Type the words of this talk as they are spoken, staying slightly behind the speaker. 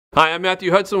Hi, I'm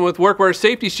Matthew Hudson with Workwear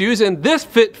Safety Shoes, and this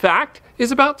fit fact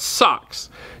is about socks.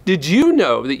 Did you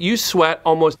know that you sweat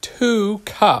almost 2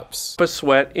 cups of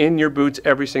sweat in your boots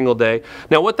every single day?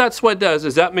 Now what that sweat does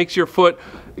is that makes your foot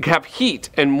have heat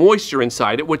and moisture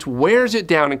inside it, which wears it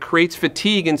down and creates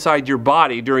fatigue inside your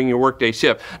body during your workday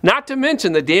shift. Not to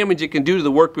mention the damage it can do to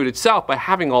the work boot itself by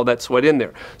having all that sweat in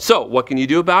there. So what can you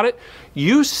do about it?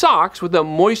 Use socks with a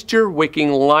moisture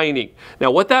wicking lining.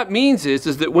 Now what that means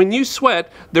is that when you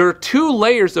sweat, there are 2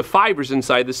 layers of fibers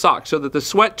inside the sock so that the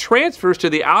sweat transfers to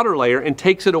the outer layer and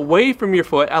takes it away from your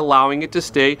foot, allowing it to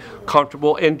stay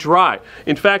comfortable and dry.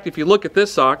 In fact, if you look at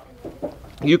this sock,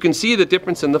 you can see the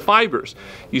difference in the fibers.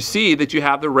 You see that you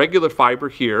have the regular fiber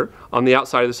here on the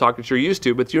outside of the sock that you're used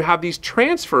to, but you have these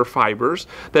transfer fibers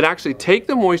that actually take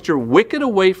the moisture, wick it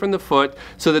away from the foot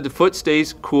so that the foot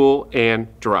stays cool and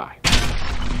dry.